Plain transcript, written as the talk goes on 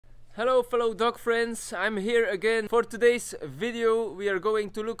Hello fellow dog friends, I'm here again. For today's video we are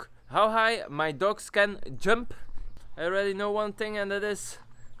going to look how high my dogs can jump. I already know one thing, and that is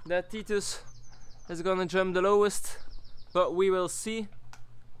that Titus is gonna jump the lowest, but we will see.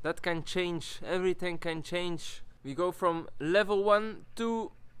 That can change, everything can change. We go from level 1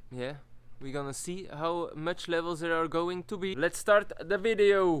 to, yeah, we're gonna see how much levels there are going to be. Let's start the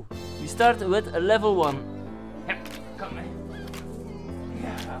video. We start with level 1. Ja, kom mee.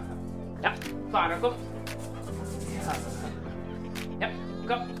 Ja. Ja, Farah, kom. Ja. Ja,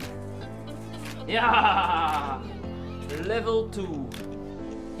 kom. Ja. Level 2.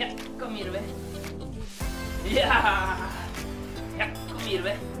 Ja, kom hier weg. Ja. Ja, kom hier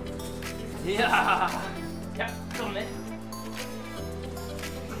weg. Ja. Ja, kom mee.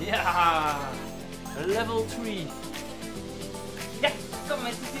 Ja. Level 3. Ja, kom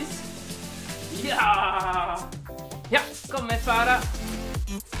mee, Titus. Ja. Ja, kom mee, Farah.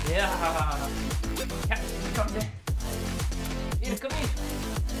 Ja. Ja, kom mee. Hier, kom hier.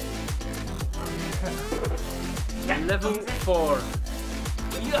 Ja, Level 4.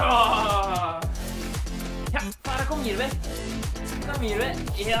 Ja. Ja, Farah, kom hier weg. Kom hier weg.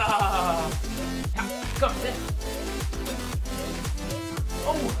 Ja. Ja, kom weg.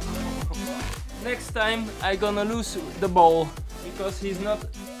 Oh! Next time I gonna lose the ball because he's not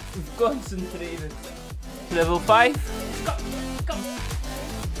concentrated. Level 5. Kom, kom.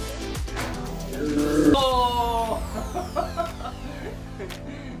 Oh!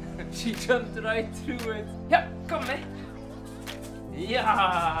 She jumped right through it. Ja, kom mee.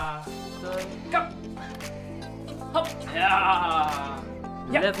 Ja. Kom. Hop. Ja.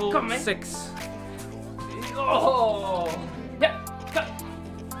 Ja, Level kom mee. 6. Oh. Ja, kom.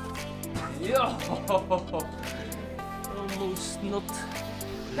 Ja. Almost not.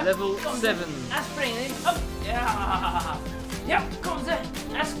 Level 7. En springen in. Hop. Ja. Ja, kom ze.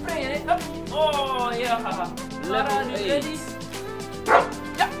 En springen in. Hop. Oh ja. Level Farah, nu 8. ready?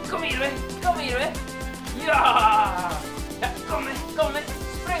 Ja, kom hier weg. Kom hier weg. Ja. Ja, kom mee. Kom mee.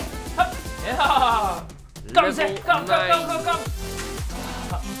 Spring. Hop. Ja. Kom ze. Level Kom, kom, 9. kom, kom, kom.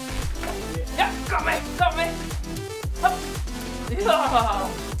 Ja, kom mee. Kom mee. Hop. Ja.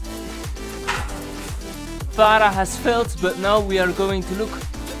 Farah has failed, but now we are going to look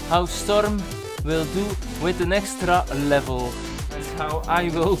how Storm will do with an extra level and how I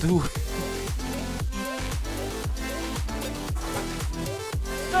will do.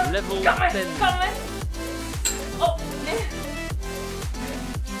 Level Kom mee. 10. Kom mee. Oh, nee.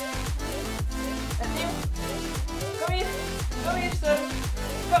 En nieuw. Kom hier. Kom hier, Storm.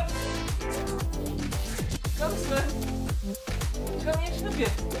 Kom. Kom, Storm. Kom hier, snoepje.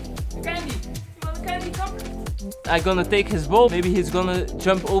 Een candy. You want a candy? Kom. I'm gonna take his ball. Maybe he's gonna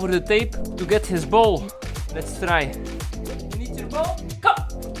jump over the tape to get his ball. Let's try. You need your ball? Kom.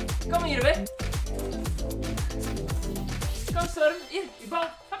 Kom hier, weg. Kom, Storm. Hier, je bal.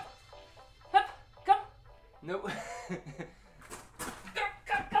 Hop. Hop. Kom. No. Kom,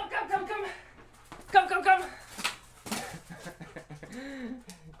 kom, kom, kom, kom, kom. Kom, kom, kom.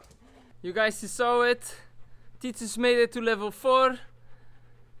 You guys, you saw it. Titus made it to level 4.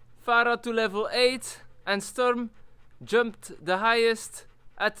 Farah to level 8. And Storm jumped the highest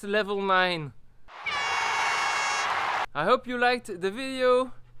at level 9. I hope you liked the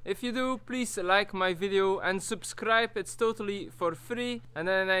video. If you do, please like my video and subscribe. It's totally for free. And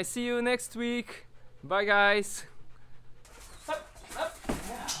then I see you next week. Bye guys. Hop, hop.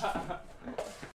 Ja.